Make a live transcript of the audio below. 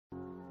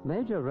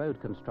Major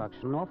road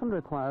construction often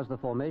requires the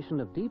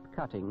formation of deep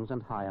cuttings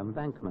and high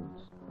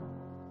embankments.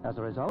 As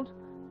a result,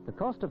 the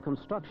cost of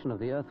construction of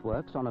the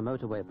earthworks on a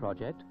motorway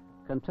project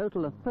can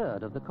total a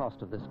third of the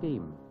cost of the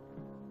scheme.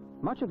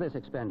 Much of this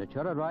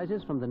expenditure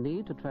arises from the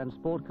need to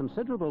transport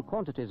considerable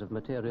quantities of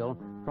material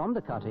from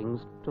the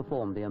cuttings to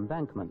form the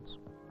embankments.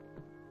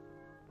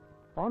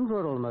 On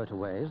rural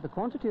motorways, the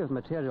quantity of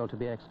material to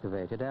be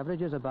excavated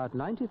averages about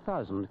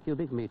 90,000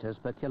 cubic meters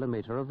per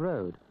kilometer of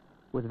road,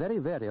 with very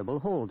variable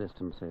haul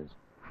distances.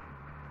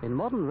 In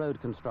modern road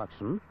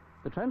construction,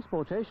 the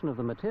transportation of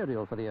the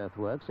material for the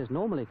earthworks is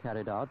normally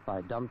carried out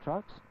by dump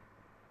trucks,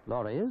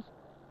 lorries,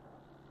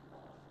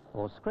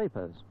 or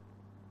scrapers.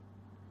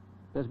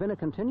 There's been a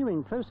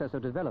continuing process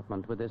of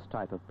development with this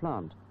type of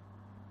plant.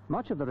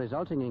 Much of the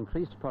resulting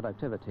increased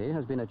productivity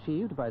has been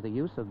achieved by the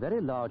use of very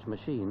large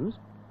machines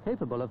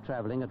capable of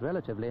traveling at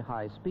relatively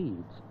high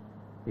speeds.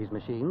 These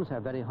machines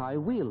have very high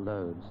wheel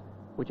loads,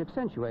 which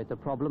accentuate the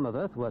problem of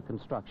earthwork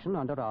construction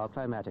under our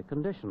climatic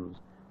conditions,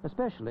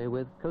 especially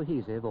with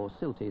cohesive or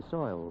silty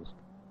soils.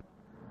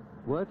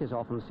 Work is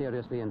often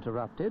seriously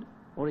interrupted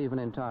or even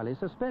entirely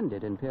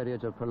suspended in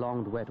periods of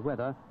prolonged wet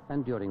weather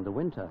and during the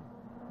winter.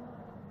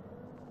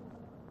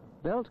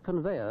 Belt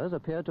conveyors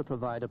appear to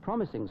provide a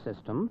promising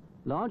system,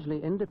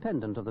 largely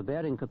independent of the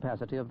bearing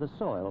capacity of the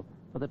soil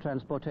for the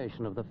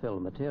transportation of the fill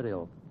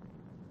material.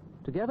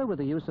 Together with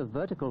the use of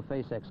vertical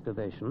face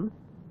excavation,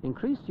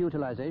 increased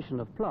utilization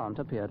of plant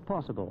appeared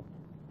possible,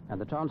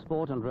 and the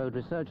Transport and Road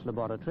Research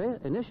Laboratory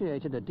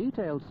initiated a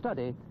detailed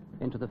study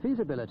into the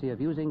feasibility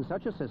of using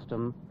such a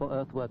system for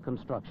earthwork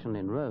construction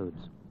in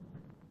roads.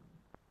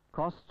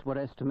 Costs were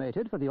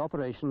estimated for the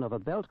operation of a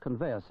belt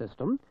conveyor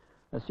system,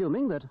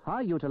 assuming that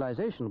high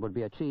utilization would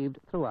be achieved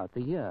throughout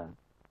the year.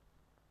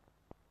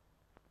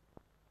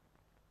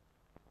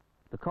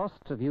 The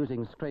costs of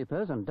using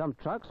scrapers and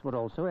dump trucks were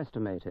also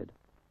estimated.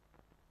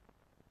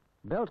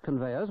 Belt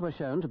conveyors were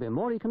shown to be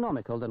more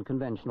economical than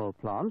conventional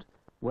plant,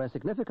 where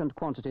significant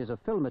quantities of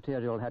fill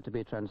material had to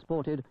be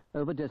transported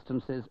over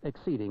distances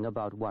exceeding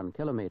about 1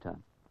 kilometer.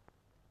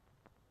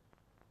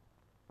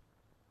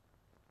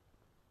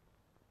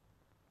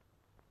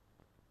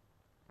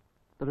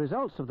 The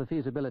results of the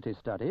feasibility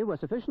study were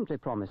sufficiently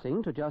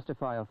promising to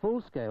justify a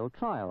full-scale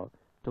trial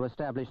to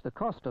establish the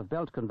cost of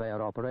belt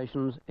conveyor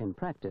operations in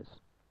practice.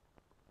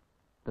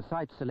 The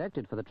site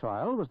selected for the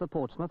trial was the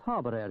Portsmouth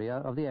Harbour area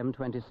of the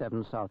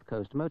M27 South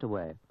Coast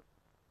motorway.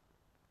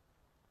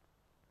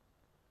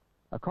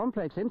 A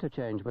complex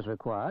interchange was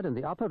required in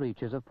the upper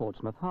reaches of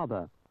Portsmouth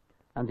Harbour,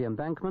 and the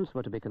embankments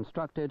were to be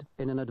constructed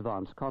in an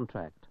advance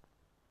contract.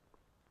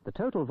 The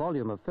total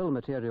volume of fill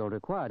material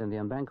required in the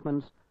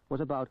embankments was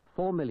about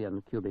 4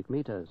 million cubic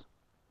meters.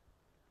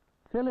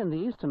 Fill in the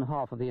eastern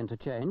half of the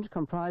interchange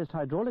comprised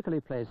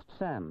hydraulically placed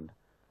sand,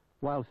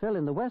 while fill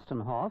in the western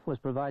half was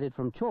provided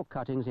from chalk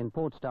cuttings in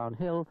Portsdown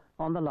Hill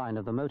on the line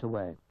of the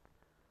motorway.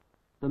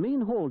 The mean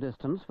haul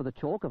distance for the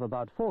chalk of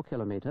about 4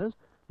 kilometers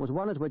was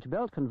one at which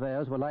belt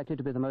conveyors were likely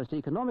to be the most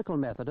economical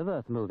method of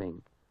earth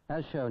moving,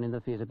 as shown in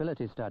the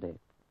feasibility study.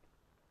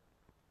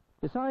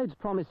 Besides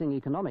promising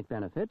economic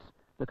benefits,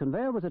 the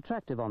conveyor was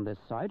attractive on this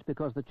site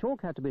because the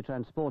chalk had to be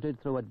transported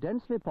through a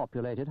densely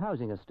populated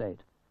housing estate,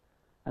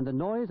 and the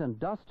noise and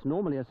dust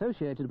normally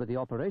associated with the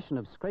operation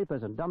of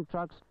scrapers and dump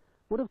trucks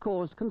would have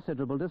caused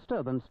considerable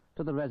disturbance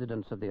to the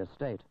residents of the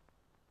estate.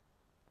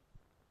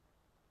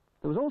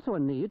 There was also a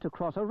need to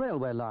cross a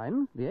railway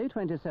line, the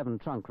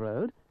A27 trunk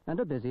road, and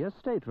a busy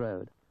estate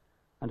road,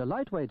 and a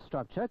lightweight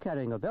structure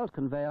carrying a belt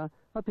conveyor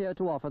appeared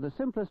to offer the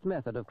simplest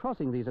method of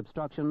crossing these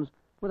obstructions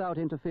without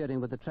interfering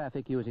with the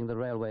traffic using the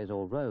railways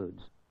or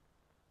roads.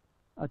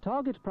 A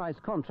target price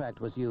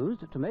contract was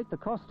used to make the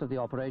cost of the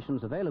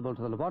operations available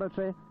to the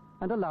laboratory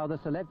and allow the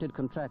selected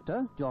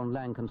contractor, John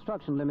Lang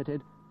Construction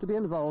Limited, to be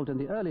involved in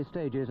the early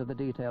stages of the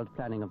detailed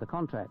planning of the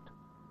contract.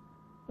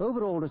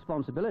 Overall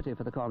responsibility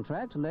for the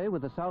contract lay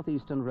with the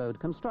Southeastern Road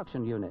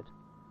Construction Unit.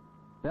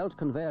 Belt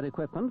conveyor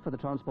equipment for the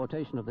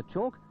transportation of the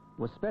chalk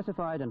was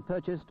specified and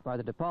purchased by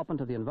the Department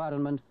of the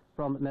Environment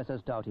from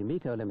Messrs. Doughty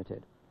Meeco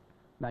Limited.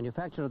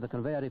 Manufacture of the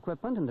conveyor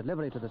equipment and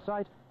delivery to the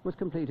site was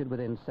completed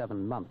within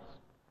 7 months.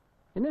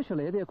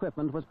 Initially, the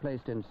equipment was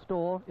placed in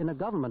store in a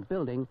government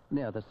building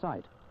near the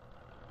site.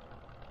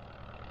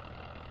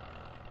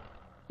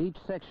 Each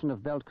section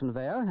of belt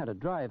conveyor had a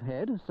drive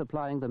head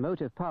supplying the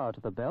motive power to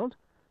the belt,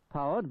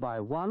 powered by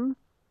 1,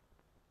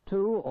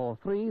 2 or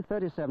 3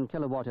 37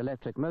 kilowatt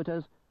electric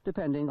motors,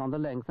 depending on the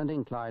length and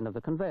incline of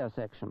the conveyor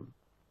section.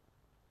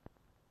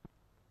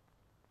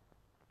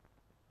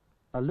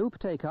 A loop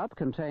take-up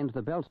contained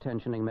the belt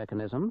tensioning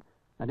mechanism,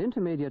 and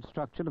intermediate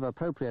structure of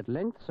appropriate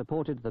length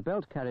supported the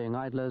belt-carrying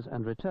idlers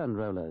and return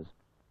rollers.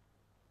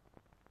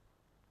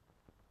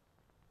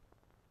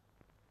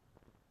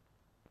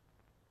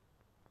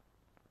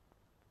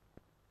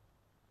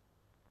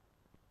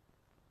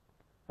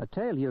 A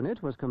tail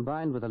unit was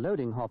combined with a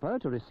loading hopper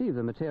to receive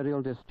the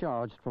material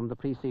discharged from the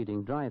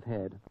preceding drive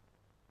head.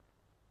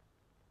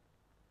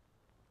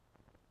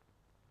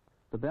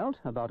 The belt,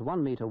 about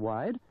 1 meter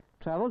wide,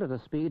 traveled at a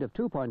speed of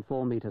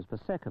 2.4 meters per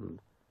second.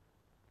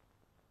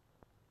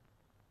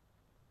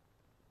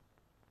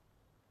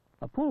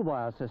 A pull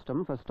wire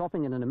system for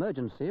stopping in an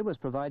emergency was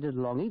provided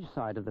along each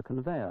side of the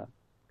conveyor.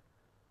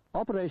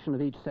 Operation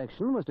of each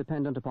section was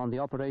dependent upon the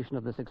operation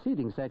of the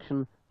succeeding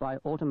section by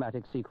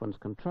automatic sequence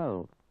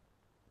control.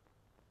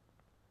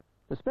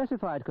 The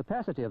specified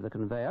capacity of the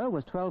conveyor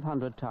was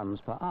 1,200 tons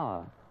per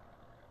hour.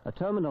 A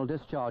terminal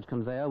discharge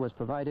conveyor was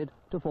provided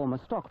to form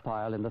a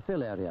stockpile in the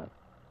fill area.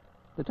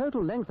 The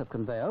total length of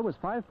conveyor was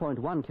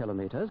 5.1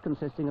 kilometers,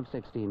 consisting of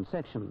 16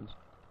 sections.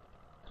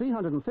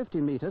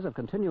 350 meters of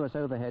continuous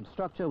overhead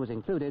structure was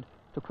included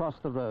to cross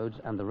the roads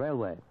and the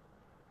railway.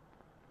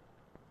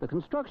 The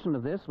construction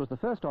of this was the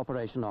first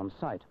operation on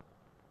site.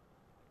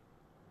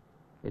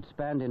 It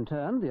spanned in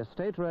turn the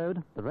estate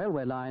road, the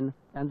railway line,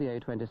 and the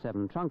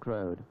A27 trunk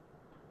road.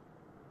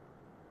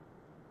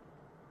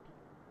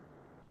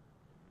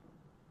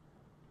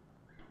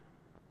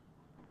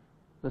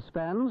 The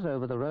spans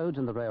over the roads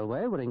and the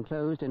railway were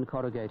enclosed in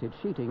corrugated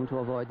sheeting to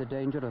avoid the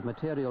danger of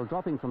material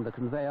dropping from the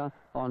conveyor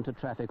onto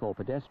traffic or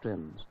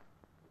pedestrians.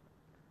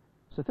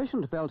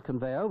 Sufficient belt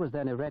conveyor was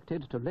then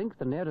erected to link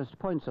the nearest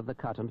points of the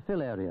cut and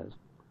fill areas.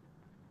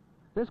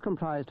 This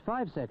comprised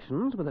 5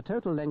 sections with a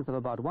total length of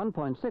about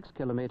 1.6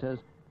 kilometers,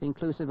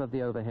 inclusive of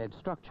the overhead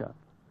structure.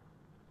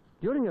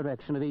 During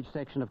erection of each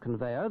section of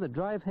conveyor, the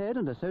drive head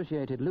and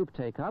associated loop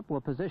take-up were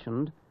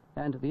positioned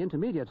and the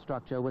intermediate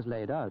structure was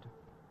laid out.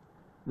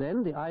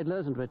 Then the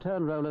idlers and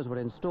return rollers were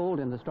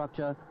installed in the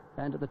structure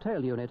and the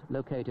tail unit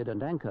located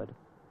and anchored.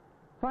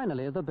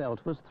 Finally, the belt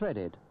was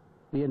threaded,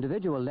 the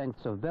individual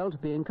lengths of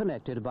belt being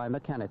connected by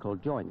mechanical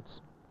joints.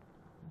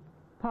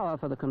 Power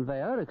for the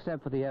conveyor,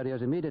 except for the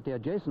areas immediately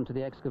adjacent to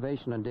the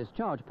excavation and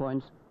discharge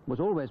points, was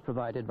always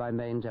provided by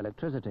mains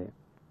electricity.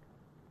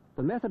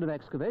 The method of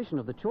excavation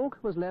of the chalk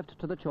was left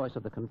to the choice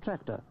of the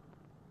contractor.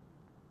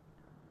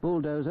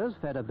 Bulldozers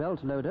fed a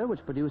belt loader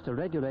which produced a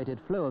regulated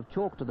flow of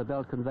chalk to the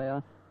belt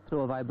conveyor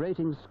through a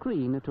vibrating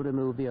screen to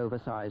remove the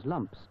oversized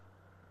lumps.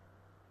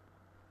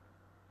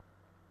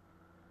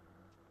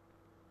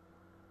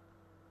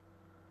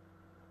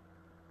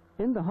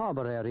 In the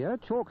harbour area,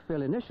 chalk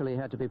fill initially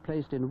had to be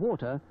placed in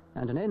water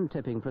and an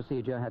end-tipping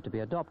procedure had to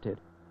be adopted.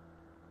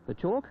 The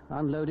chalk,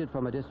 unloaded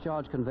from a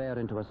discharge conveyor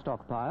into a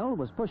stockpile,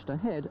 was pushed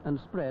ahead and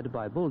spread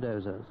by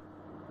bulldozers.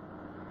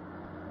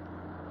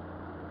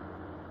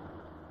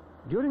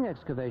 During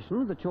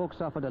excavation, the chalk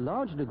suffered a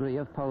large degree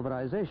of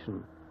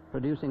pulverization,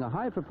 producing a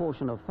high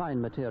proportion of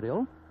fine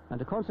material and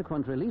a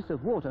consequent release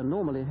of water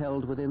normally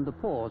held within the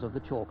pores of the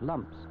chalk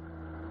lumps.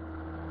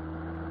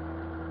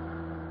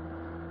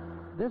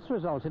 This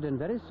resulted in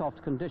very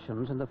soft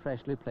conditions in the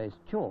freshly placed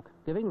chalk,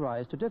 giving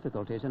rise to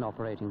difficulties in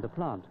operating the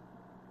plant.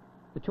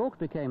 The chalk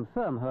became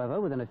firm,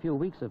 however, within a few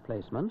weeks of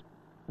placement,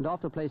 and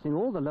after placing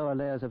all the lower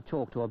layers of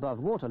chalk to above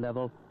water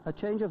level, a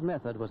change of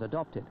method was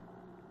adopted.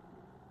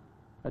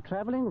 A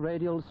travelling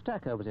radial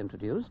stacker was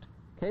introduced,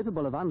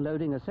 capable of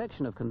unloading a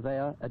section of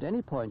conveyor at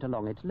any point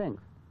along its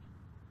length.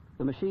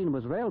 The machine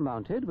was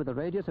rail-mounted with a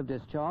radius of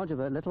discharge of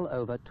a little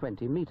over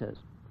 20 meters.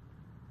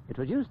 It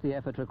reduced the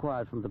effort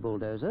required from the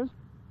bulldozers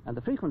and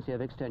the frequency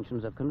of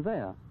extensions of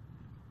conveyor.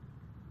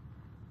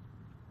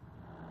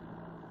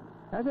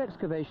 As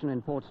excavation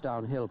in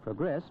Portsdown Hill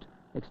progressed,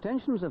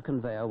 extensions of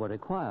conveyor were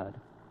required.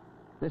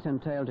 This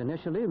entailed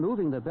initially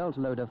moving the belt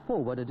loader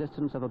forward a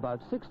distance of about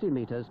 60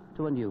 meters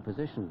to a new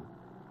position.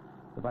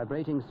 The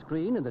vibrating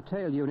screen and the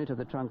tail unit of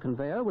the trunk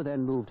conveyor were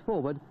then moved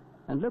forward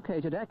and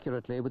located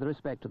accurately with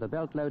respect to the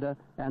belt loader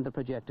and the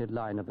projected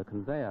line of the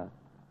conveyor.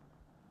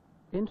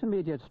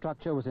 Intermediate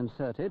structure was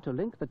inserted to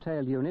link the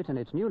tail unit in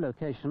its new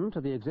location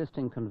to the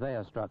existing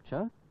conveyor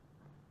structure,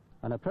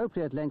 an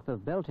appropriate length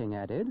of belting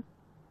added,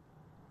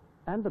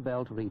 and the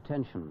belt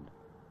retensioned.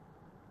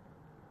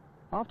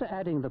 After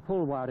adding the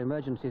pull wire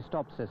emergency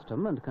stop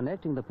system and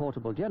connecting the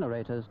portable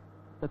generators,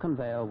 the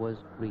conveyor was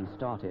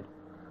restarted.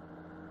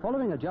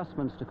 Following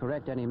adjustments to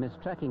correct any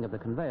mistracking of the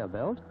conveyor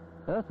belt,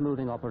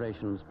 earth-moving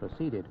operations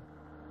proceeded.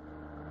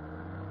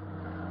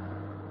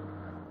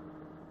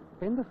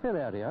 In the fill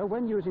area,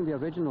 when using the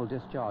original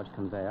discharge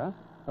conveyor,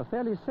 a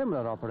fairly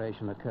similar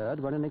operation occurred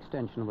when an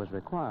extension was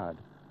required.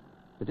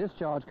 The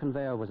discharge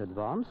conveyor was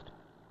advanced,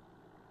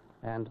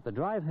 and the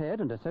drive head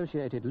and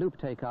associated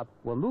loop take-up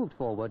were moved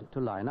forward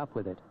to line up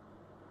with it.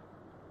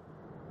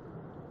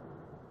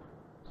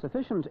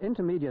 Sufficient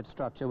intermediate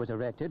structure was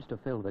erected to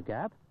fill the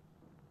gap,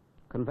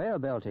 conveyor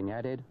belting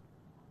added,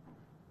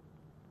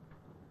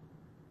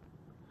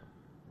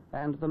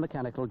 and the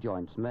mechanical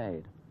joints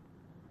made.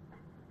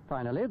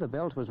 Finally, the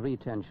belt was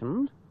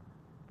retensioned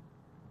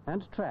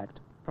and tracked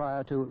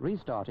prior to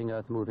restarting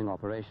earth-moving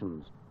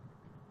operations.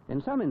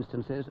 In some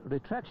instances,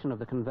 retraction of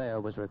the conveyor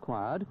was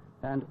required,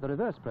 and the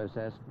reverse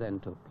process then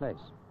took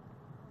place.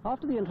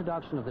 After the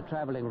introduction of the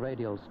travelling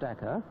radial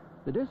stacker,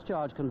 the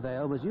discharge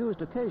conveyor was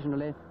used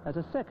occasionally as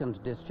a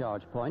second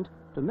discharge point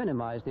to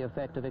minimize the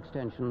effect of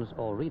extensions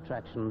or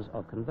retractions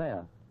of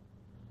conveyor.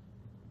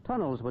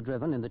 Tunnels were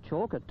driven in the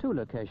chalk at 2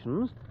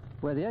 locations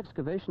where the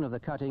excavation of the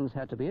cuttings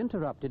had to be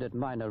interrupted at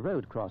minor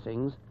road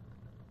crossings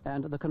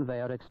and the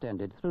conveyor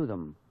extended through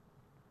them.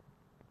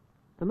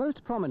 The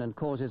most prominent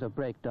causes of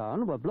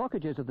breakdown were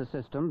blockages of the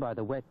system by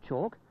the wet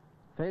chalk,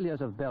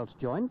 failures of belt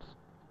joints,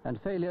 and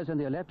failures in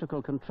the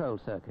electrical control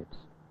circuits.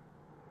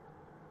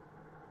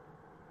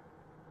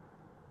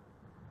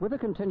 With a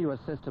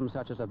continuous system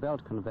such as a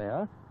belt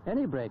conveyor,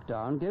 any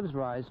breakdown gives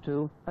rise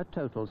to a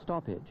total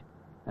stoppage,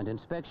 and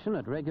inspection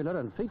at regular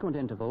and frequent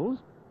intervals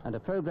and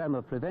a program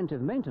of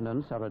preventive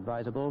maintenance are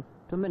advisable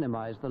to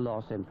minimize the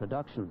loss in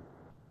production.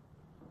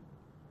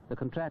 The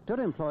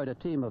contractor employed a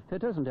team of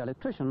fitters and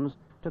electricians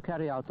to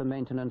carry out the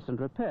maintenance and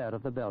repair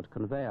of the belt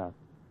conveyor.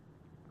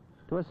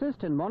 To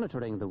assist in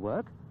monitoring the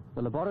work,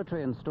 the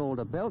laboratory installed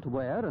a belt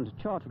weigher and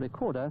chart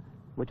recorder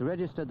which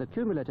registered the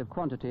cumulative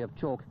quantity of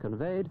chalk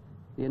conveyed,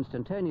 the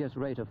instantaneous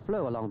rate of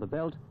flow along the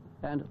belt,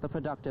 and the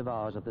productive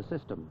hours of the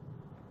system.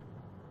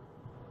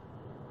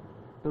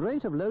 The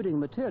rate of loading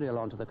material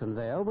onto the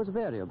conveyor was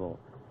variable,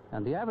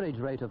 and the average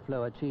rate of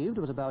flow achieved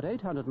was about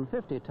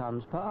 850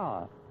 tons per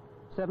hour,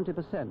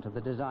 70% of the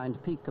designed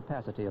peak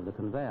capacity of the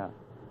conveyor.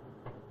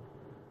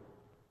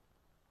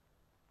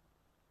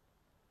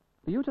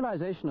 The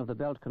utilization of the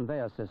belt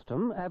conveyor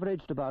system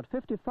averaged about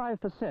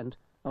 55%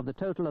 of the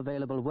total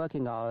available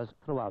working hours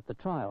throughout the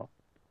trial.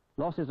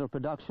 Losses of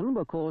production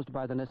were caused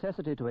by the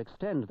necessity to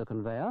extend the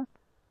conveyor,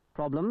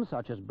 problems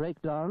such as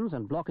breakdowns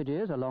and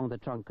blockages along the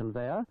trunk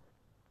conveyor,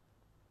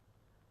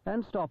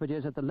 and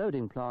stoppages at the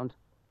loading plant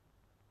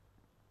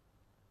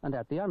and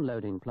at the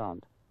unloading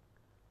plant.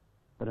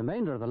 The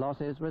remainder of the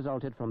losses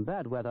resulted from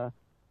bad weather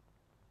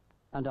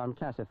and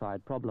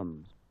unclassified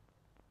problems.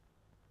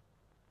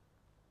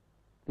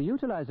 The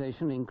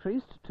utilization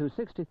increased to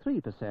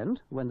 63%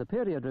 when the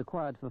period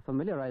required for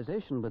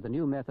familiarization with the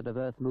new method of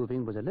earth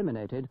moving was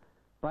eliminated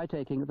by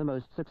taking the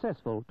most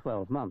successful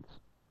 12 months.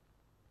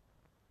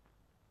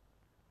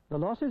 The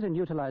losses in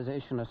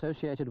utilization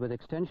associated with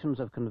extensions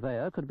of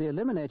conveyor could be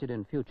eliminated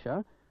in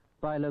future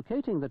by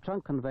locating the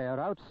trunk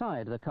conveyor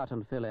outside the cut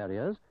and fill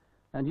areas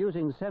and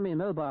using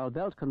semi-mobile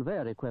belt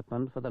conveyor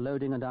equipment for the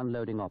loading and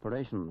unloading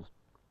operations.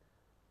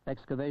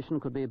 Excavation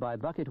could be by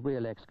bucket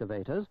wheel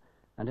excavators,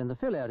 and in the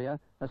fill area,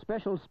 a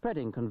special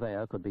spreading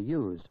conveyor could be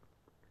used.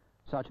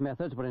 Such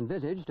methods were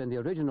envisaged in the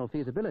original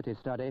feasibility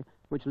study,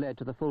 which led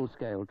to the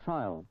full-scale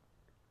trial.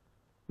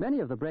 Many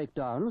of the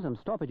breakdowns and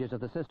stoppages of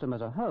the system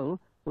as a whole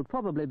would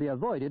probably be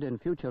avoided in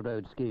future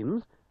road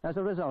schemes as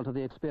a result of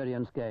the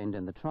experience gained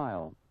in the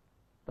trial.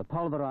 The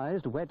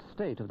pulverized, wet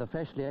state of the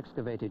freshly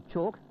excavated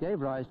chalk gave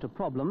rise to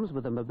problems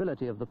with the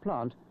mobility of the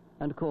plant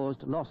and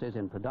caused losses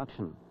in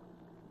production.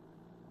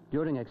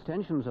 During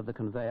extensions of the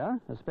conveyor,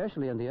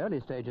 especially in the early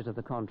stages of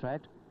the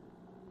contract,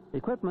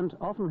 equipment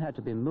often had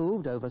to be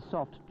moved over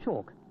soft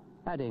chalk,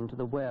 adding to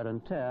the wear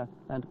and tear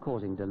and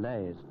causing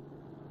delays.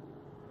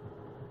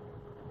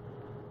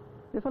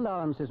 If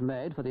allowance is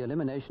made for the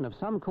elimination of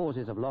some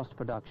causes of lost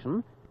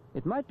production,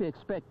 it might be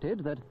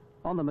expected that,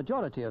 on the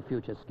majority of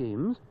future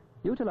schemes,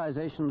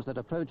 utilizations that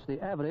approach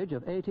the average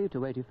of 80 to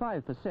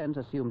 85%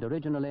 assumed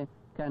originally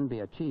can be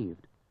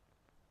achieved.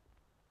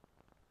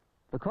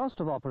 The cost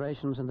of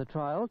operations in the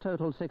trial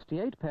totaled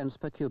 68 pence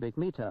per cubic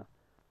metre,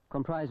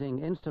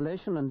 comprising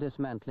installation and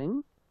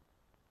dismantling,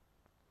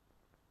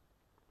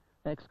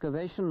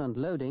 excavation and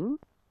loading,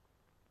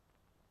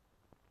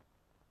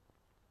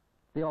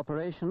 the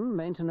operation,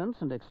 maintenance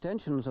and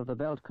extensions of the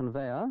belt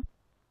conveyor,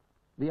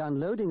 the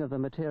unloading of the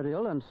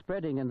material and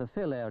spreading in the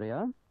fill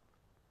area,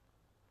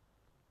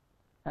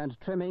 and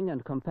trimming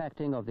and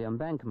compacting of the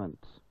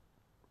embankments.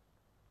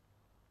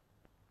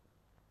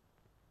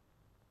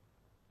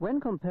 When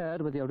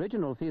compared with the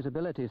original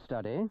feasibility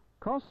study,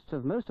 costs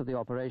of most of the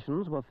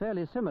operations were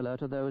fairly similar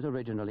to those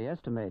originally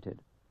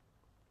estimated.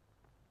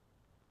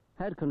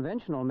 Had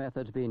conventional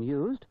methods been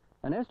used,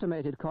 an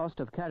estimated cost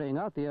of carrying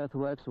out the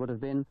earthworks would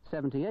have been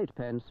 78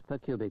 pence per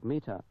cubic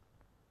metre.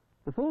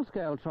 The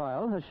full-scale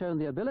trial has shown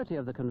the ability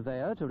of the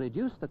conveyor to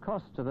reduce the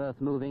costs of earth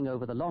moving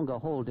over the longer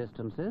haul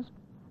distances,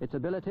 its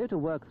ability to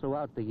work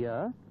throughout the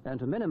year, and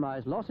to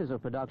minimize losses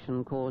of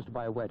production caused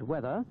by wet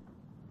weather,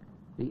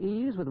 the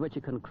ease with which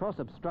it can cross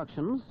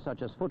obstructions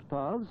such as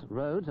footpaths,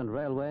 roads and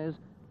railways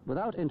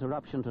without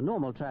interruption to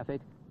normal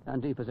traffic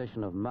and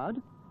deposition of mud,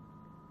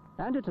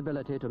 and its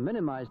ability to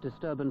minimize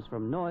disturbance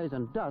from noise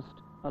and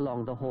dust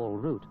along the haul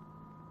route.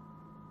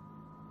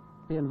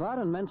 The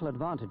environmental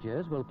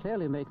advantages will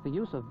clearly make the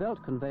use of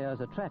belt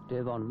conveyors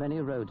attractive on many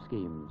road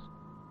schemes.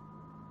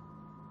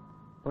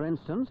 For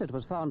instance, it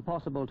was found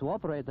possible to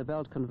operate the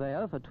belt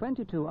conveyor for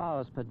 22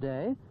 hours per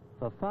day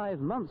for 5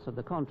 months of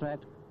the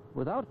contract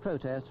without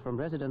protest from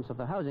residents of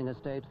the housing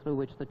estate through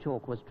which the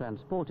chalk was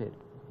transported.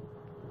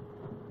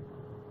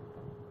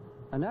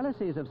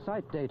 Analyses of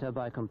site data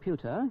by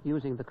computer,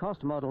 using the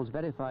cost models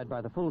verified by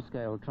the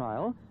full-scale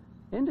trial,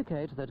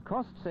 indicate that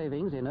cost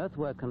savings in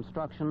earthwork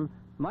construction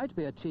might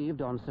be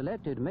achieved on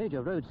selected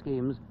major road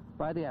schemes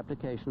by the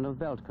application of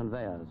belt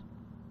conveyors.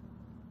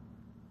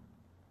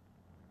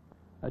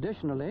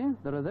 Additionally,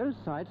 there are those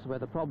sites where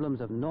the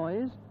problems of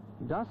noise,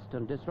 dust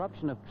and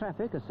disruption of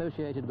traffic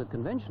associated with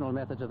conventional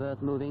methods of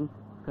earth moving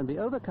can be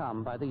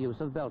overcome by the use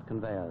of belt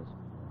conveyors.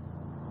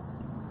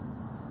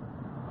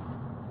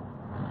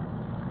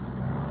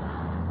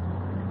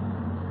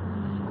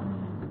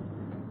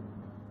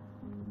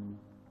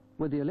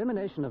 With the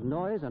elimination of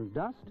noise and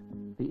dust,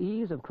 the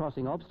ease of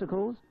crossing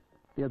obstacles,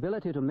 the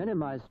ability to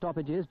minimize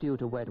stoppages due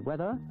to wet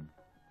weather,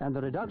 and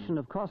the reduction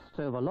of costs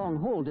over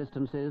long-haul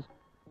distances,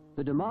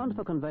 the demand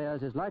for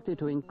conveyors is likely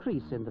to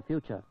increase in the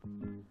future,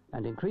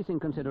 and increasing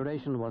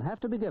consideration will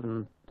have to be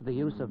given to the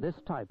use of this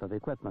type of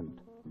equipment.